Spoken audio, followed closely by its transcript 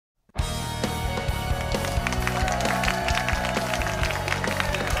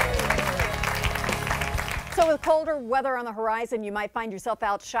So with colder weather on the horizon, you might find yourself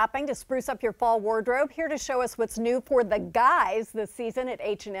out shopping to spruce up your fall wardrobe. Here to show us what's new for the guys this season at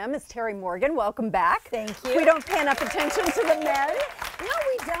H&M is Terry Morgan. Welcome back. Thank you. We don't pay enough attention to the men. No,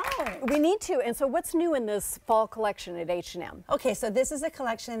 we don't. We need to. And so what's new in this fall collection at H&M? Okay, so this is a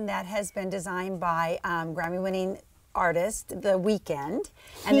collection that has been designed by Grammy-winning artist, The Weeknd.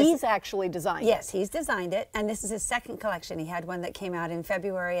 And he's actually designed it. Yes, he's designed it, and this is his second collection. He had one that came out in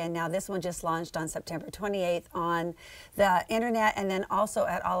February, and now this one just launched on September 28th on the internet, and then also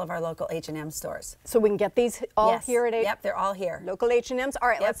at all of our local H&M stores. So we can get these all here at H&M? Yep, they're all here. Local H&Ms? All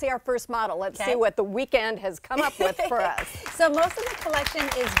right, let's see our first model. Let's see what The Weeknd has come up with for us. So most of the collection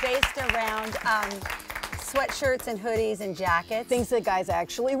is based around sweatshirts and hoodies and jackets. Things that guys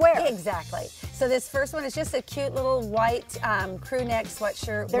actually wear. Exactly. So this first one is just a cute little white crew neck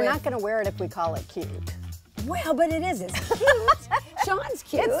sweatshirt. They're not going to wear it if we call it cute. Well, but it is. It's cute. Sean's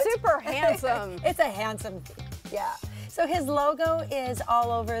cute. It's super handsome. It's a handsome, yeah. So his logo is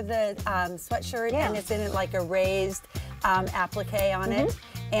all over the sweatshirt, and it's in like a raised applique on it.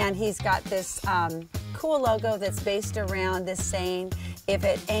 And he's got this cool logo that's based around this saying, "If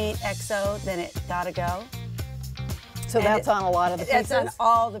it ain't XO, then it gotta go." So and that's on a lot of the pieces? It's on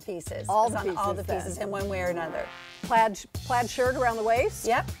all the pieces. All the pieces in one way or another. Plaid shirt around the waist?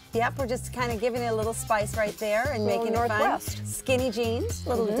 Yep, yep. We're just kind of giving it a little spice right there and making it fun. Skinny jeans,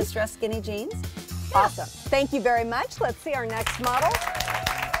 little distressed skinny jeans. Awesome. Thank you very much. Let's see our next model.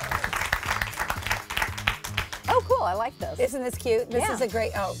 Oh, cool. I like this. Isn't this cute? This is a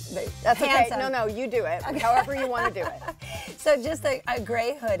great, that's handsome. Okay. No, you do it. However you want to do it. So just a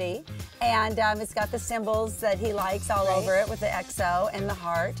gray hoodie, and it's got the symbols that he likes all over it with the XO and the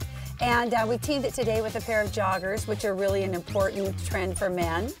heart. And we teamed it today with a pair of joggers, which are really an important trend for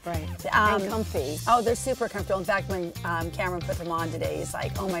men. Right. And comfy. Oh, they're super comfortable. In fact, when Cameron put them on today, he's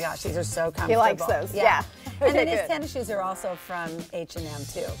like, "Oh my gosh, these are so comfortable." He likes those. Yeah. And then his tennis shoes are also from H&M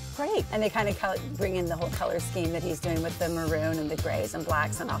too. Great. And they kind of bring in the whole color scheme that he's doing with the maroon and the grays and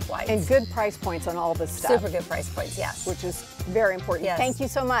blacks and off-whites. And good price points on all this stuff. Super good price points, yes. Which is very important. Yes. Thank you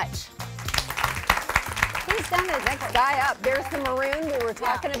so much. Who's done it? Next guy up. There's the maroon we were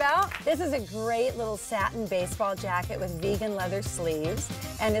talking about. This is a great little satin baseball jacket with vegan leather sleeves,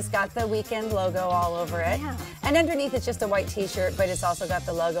 and it's got the Weeknd logo all over it. Yeah. And underneath it's just a white t-shirt, but it's also got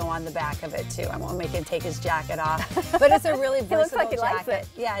the logo on the back of it too. I won't make him take his jacket off, but it's a really versatile jacket. Likes it.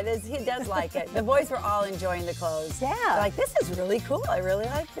 Yeah, it is. He does like it. The boys were all enjoying the clothes. Yeah. They're like, this is really cool. I really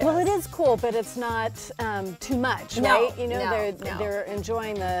like this. Well, it is cool, but it's not too much, right? You know, they're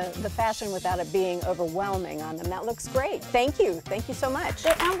enjoying the fashion without it being overwhelming on them. That looks great. Thank you. Thank you so much.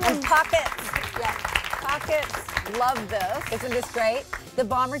 And pockets. Yeah. Pockets. Love this. Isn't this great? The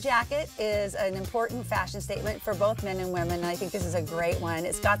bomber jacket is an important fashion statement for both men and women, and I think this is a great one.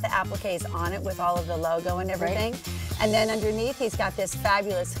 It's got the appliques on it with all of the logo and everything. And then underneath, he's got this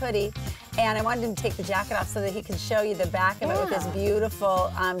fabulous hoodie. And I wanted him to take the jacket off so that he could show you the back of it with this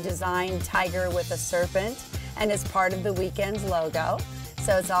beautiful design tiger with a serpent. And it's part of the Weeknd's logo.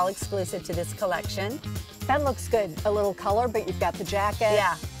 So it's all exclusive to this collection. That looks good. A little color, but you've got the jacket.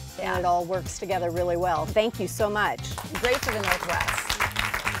 Yeah. And it all works together really well. Thank you so much. Great for the Northwest.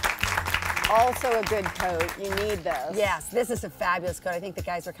 Also a good coat. You need this. Yes, this is a fabulous coat. I think the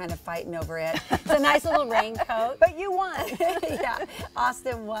guys were kind of fighting over it. It's a nice little raincoat. But you won. Yeah,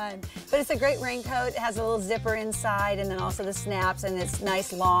 Austin won. But it's a great raincoat. It has a little zipper inside and then also the snaps, and it's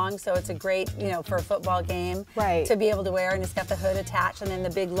nice long, so it's a great, for a football game to be able to wear, and it's got the hood attached and then the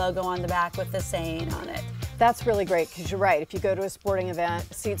big logo on the back with the saying on it. That's really great because you're right. If you go to a sporting event,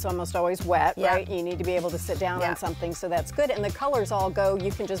 the seat's almost always wet, right? You need to be able to sit down on something, so that's good. And the colors all go,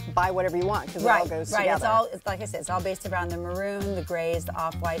 you can just buy whatever you want because it all goes together. It's like I said, it's all based around the maroon, the grays, the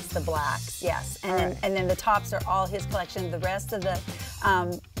off-whites, the blacks, yes. And then the tops are all his collection. The rest of the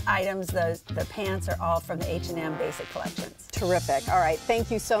items, the pants are all from the H&M basic collections. Terrific. All right, thank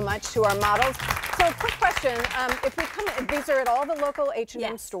you so much to our models. So a quick question, if we come, these are at all the local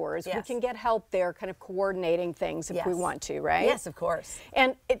H&M stores, we can get help there kind of coordinating things if we want to, right? Yes, of course.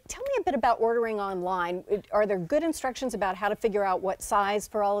 And tell me a bit about ordering online. Are there good instructions about how to figure out what size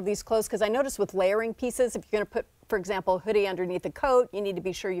for all of these clothes? Because I noticed with layering pieces, if you're going to put, for example, a hoodie underneath a coat, you need to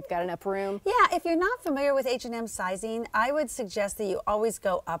be sure you've got enough room. Yeah, if you're not familiar with H&M sizing, I would suggest that you always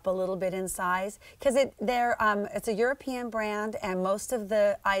go up a little bit in size because it's a European brand and most of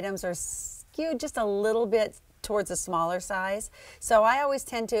the items are skewed just a little bit towards a smaller size. So I always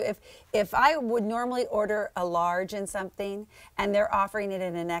tend to, if I would normally order a large in something and they're offering it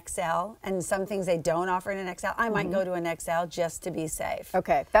in an XL, and some things they don't offer in an XL, I might go to an XL just to be safe.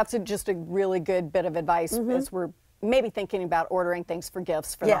 Okay, that's just a really good bit of advice as we're maybe thinking about ordering things for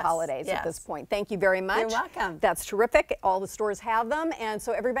gifts for the holidays at this point. Thank you very much. You're welcome. That's terrific. All the stores have them, and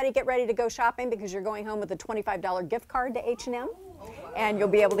so everybody get ready to go shopping because you're going home with a $25 gift card to H&M, and you'll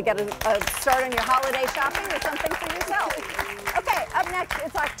be able to get a start on your holiday shopping or something for yourself. Okay, up next,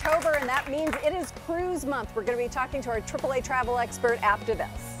 it's October, and that means it is cruise month. We're going to be talking to our AAA travel expert after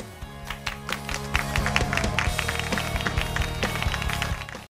this.